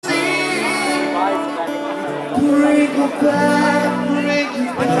bring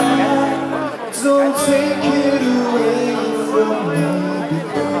it back. Don't take it away from me,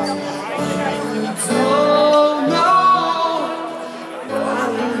 because you don't know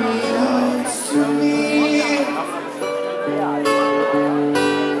what it means to me.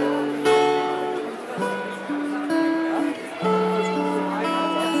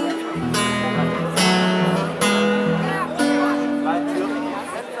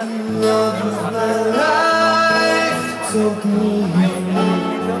 Love of my life, took me in.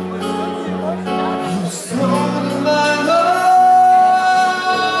 You stole my love,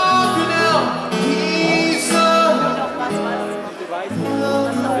 now he's on. Love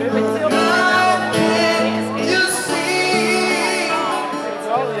of my life, can't you see?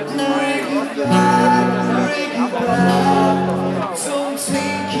 Bring it back, bring it back. Don't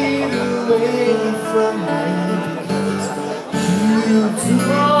take it away from me, because you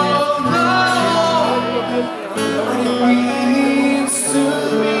don't.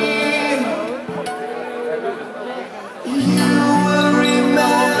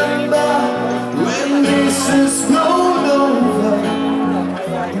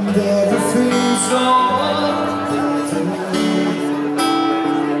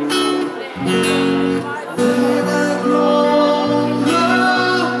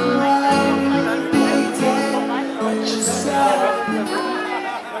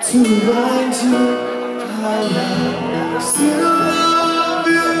 To remind you how I still love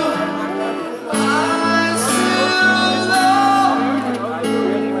you, I still love you.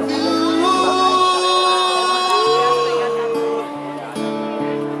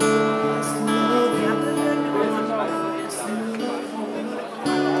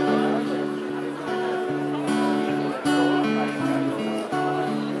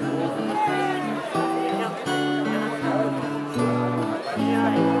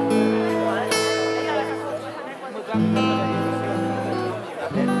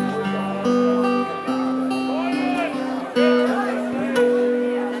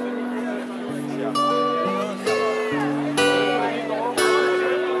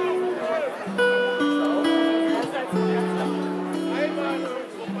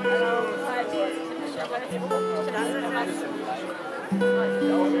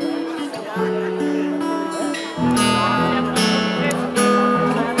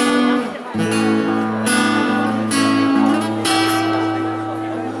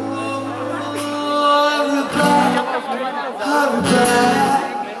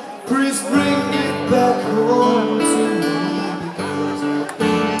 Please bring it back home to me, because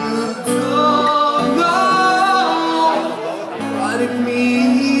you don't know what it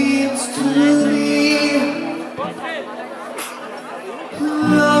means to me.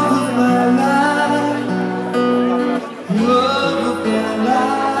 Love of my life, love of my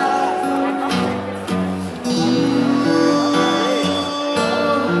life.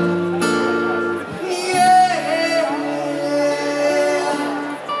 Yeah.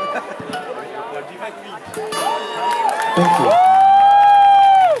 Thank you.